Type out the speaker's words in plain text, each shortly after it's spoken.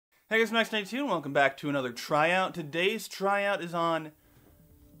Hey guys, Max92 and welcome back to another tryout. Today's tryout is on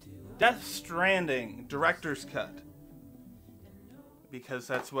Death Stranding, Director's Cut. Because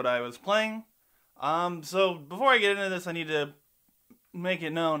that's what I was playing. So before I get into this, I need to make it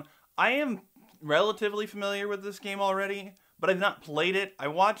known. I am relatively familiar with this game already, but I've not played it. I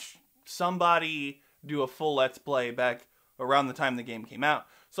watched somebody do a full Let's Play back around the time the game came out.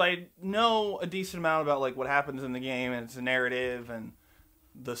 So I know a decent amount about like what happens in the game and its narrative and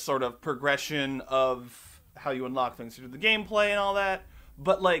the sort of progression of how you unlock things through the gameplay and all that.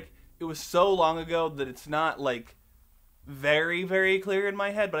 But like, it was so long ago that it's not like very, very clear in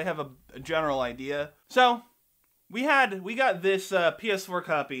my head, but I have a general idea. So we got this PS4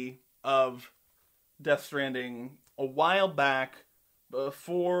 copy of Death Stranding a while back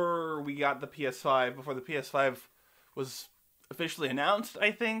before we got the PS5, before the PS5 was officially announced,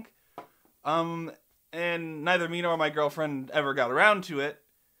 I think. And neither me nor my girlfriend ever got around to it.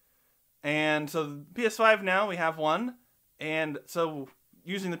 And so the PS5 now, we have one. And so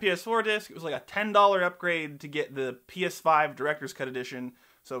using the PS4 disc, it was like a $10 upgrade to get the PS5 Director's Cut Edition.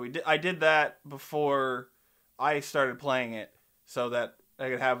 So I did that before I started playing it so that I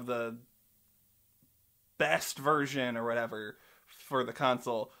could have the best version or whatever for the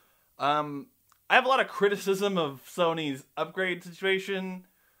console. I have a lot of criticism of Sony's upgrade situation,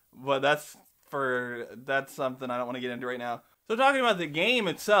 but that's something I don't want to get into right now. So talking about the game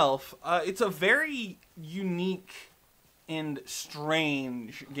itself, it's a very unique and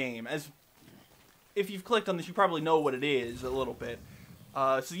strange game. As if you've clicked on this, you probably know what it is a little bit.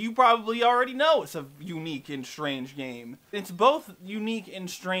 So you probably already know it's a unique and strange game. It's both unique and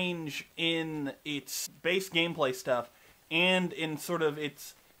strange in its base gameplay stuff and in sort of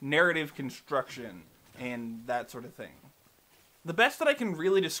its narrative construction and that sort of thing. The best that I can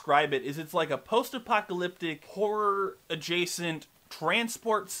really describe it is it's like a post-apocalyptic, horror-adjacent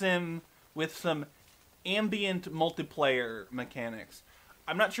transport sim with some ambient multiplayer mechanics.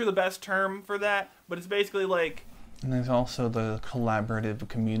 I'm not sure the best term for that, but it's basically like... And there's also the collaborative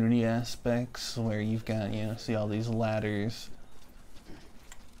community aspects where you've got, see all these ladders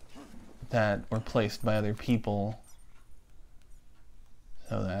that were placed by other people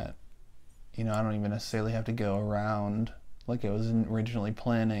so that, I don't even necessarily have to go around like I was originally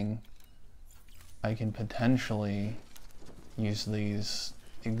planning. I can potentially use these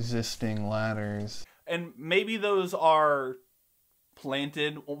existing ladders. And maybe those are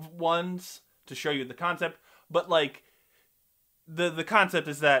planted ones to show you the concept, but like the concept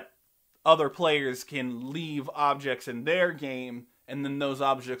is that other players can leave objects in their game and then those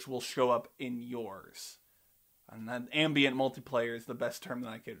objects will show up in yours. And that ambient multiplayer is the best term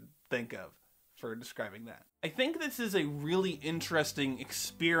that I could think of for describing that. I think this is a really interesting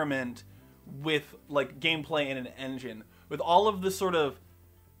experiment with like gameplay and an engine, with all of the sort of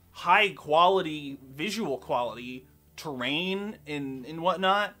high quality visual quality, terrain and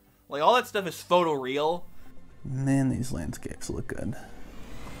whatnot. Like all that stuff is photoreal. Man, these landscapes look good.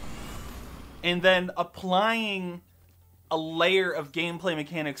 And then applying a layer of gameplay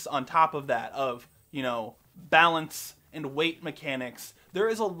mechanics on top of that, of, balance and weight mechanics. There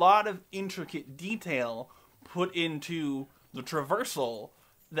is a lot of intricate detail put into the traversal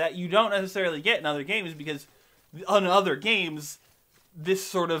that you don't necessarily get in other games, because in other games, this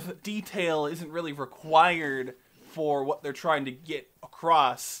sort of detail isn't really required for what they're trying to get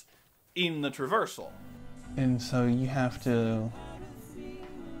across in the traversal. And so you have to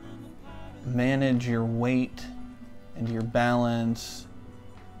manage your weight and your balance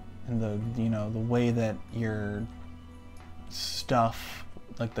and the way that your stuff,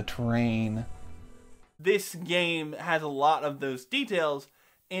 like the terrain. This game has a lot of those details,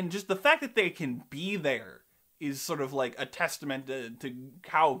 and just the fact that they can be there is sort of like a testament to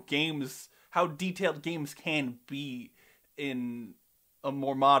how detailed games can be in a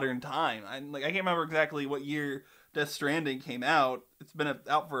more modern time. I can't remember exactly what year Death Stranding came out. It's been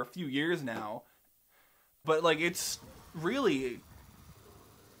out for a few years now, but like it's really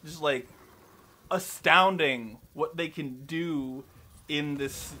just like astounding what they can do in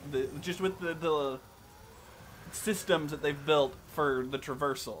this, just with the systems that they've built for the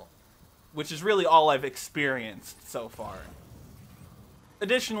traversal, which is really all I've experienced so far.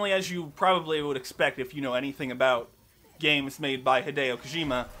 Additionally, as you probably would expect if you know anything about games made by Hideo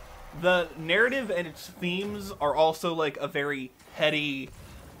Kojima, the narrative and its themes are also like a very heady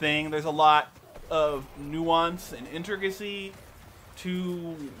thing. There's a lot of nuance and intricacy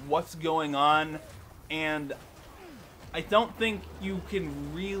to what's going on, and I don't think you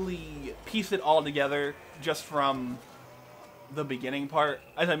can really piece it all together just from the beginning part.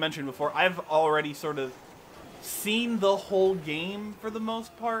 As I mentioned before, I've already sort of seen the whole game for the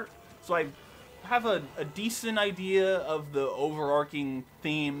most part, So I have a decent idea of the overarching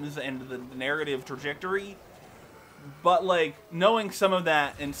themes and the narrative trajectory. But, like, knowing some of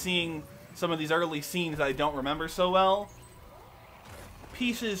that and seeing some of these early scenes that I don't remember so well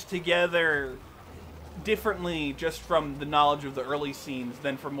pieces together differently just from the knowledge of the early scenes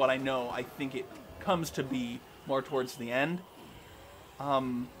than from what I know. I think it comes to be more towards the end.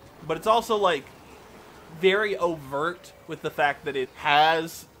 But it's also, like, very overt with the fact that it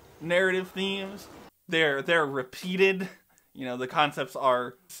has narrative themes. They're repeated. You know, the concepts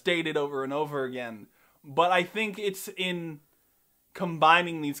are stated over and over again. But I think it's in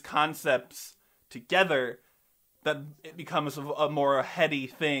combining these concepts together that it becomes a more heady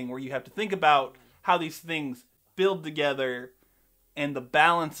thing where you have to think about how these things build together and the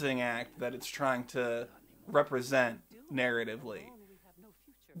balancing act that it's trying to represent narratively.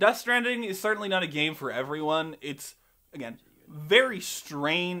 Death Stranding is certainly not a game for everyone. It's, again, very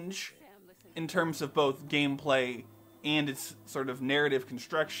strange in terms of both gameplay and its sort of narrative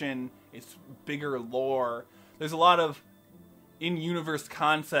construction, its bigger lore. There's a lot of in-universe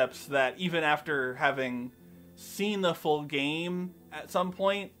concepts that even after having seen the full game at some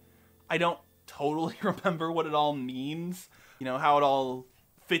point, I don't totally remember what it all means. You know, how it all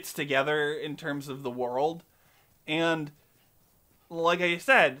fits together in terms of the world. And like I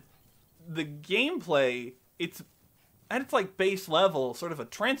said, the gameplay, it's at its like base level sort of a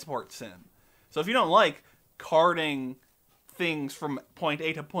transport sim. So if you don't like carting things from point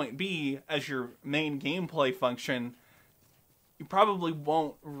A to point B as your main gameplay function, you probably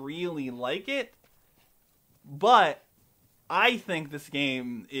won't really like it. But I think this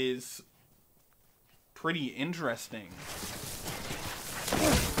game is pretty interesting.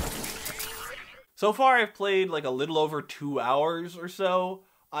 So far I've played like a little over 2 hours or so.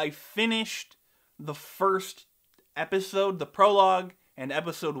 I finished the first episode, the prologue, and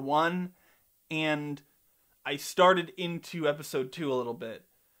episode 1, and I started into episode 2 a little bit.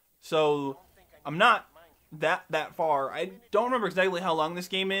 So I'm not that far. I don't remember exactly how long this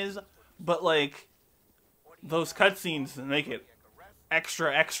game is, but like those cutscenes make it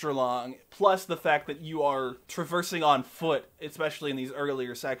extra long, plus the fact that you are traversing on foot, especially in these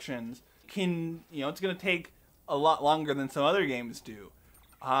earlier sections, it's going to take a lot longer than some other games do.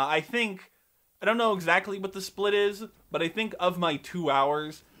 I don't know exactly what the split is, but I think of my 2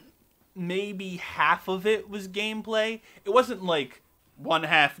 hours, maybe half of it was gameplay. It wasn't like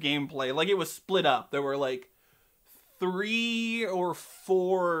 1/2 gameplay, like it was split up. There were like 3 or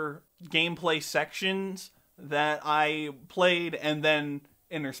 4 gameplay sections that I played, and then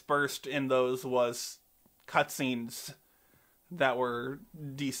interspersed in those was cutscenes that were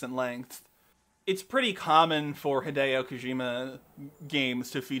decent length. It's pretty common for Hideo Kojima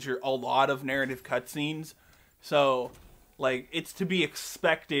games to feature a lot of narrative cutscenes, so like it's to be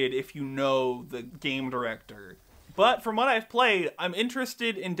expected if you know the game director. But from what I've played, I'm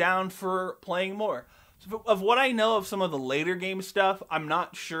interested and down for playing more. So of what I know of some of the later game stuff, I'm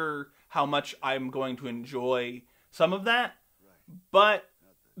not sure how much I'm going to enjoy some of that, but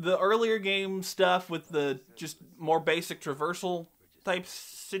the earlier game stuff with the just more basic traversal type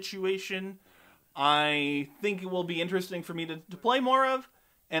situation, I think it will be interesting for me to play more of.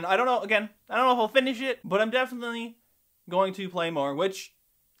 And I don't know if I'll finish it, but I'm definitely going to play more, which,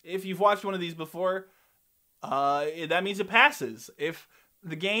 if you've watched one of these before, that means it passes. If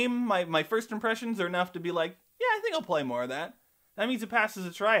the game, my first impressions are enough to be like, yeah, I think I'll play more of that, that means it passes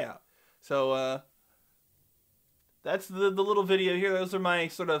a tryout. So, that's the little video here. Those are my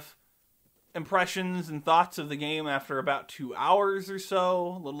sort of impressions and thoughts of the game after about 2 hours or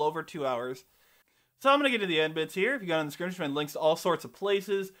so, a little over 2 hours. So I'm going to get to the end bits here. If you go in the description, find links to all sorts of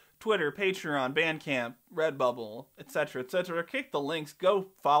places: Twitter, Patreon, Bandcamp, Redbubble, etc., etc. Click the links, go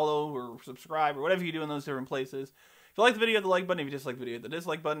follow or subscribe or whatever you do in those different places. If you like the video, hit the like button. If you dislike the video, hit the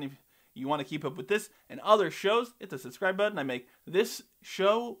dislike button. If you want to keep up with this and other shows, hit the subscribe button. I make this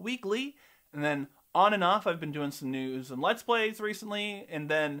show weekly, and then on and off, I've been doing some news and Let's Plays recently, and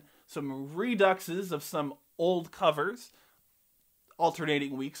then some reduxes of some old covers,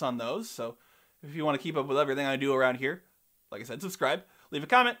 alternating weeks on those. So if you want to keep up with everything I do around here, like I said, subscribe, leave a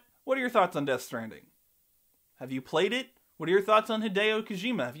comment. What are your thoughts on Death Stranding? Have you played it? What are your thoughts on Hideo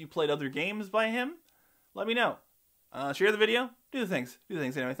Kojima? Have you played other games by him? Let me know. Share the video. Do the things.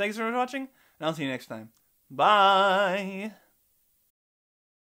 Anyway, thanks so much for watching, and I'll see you next time. Bye!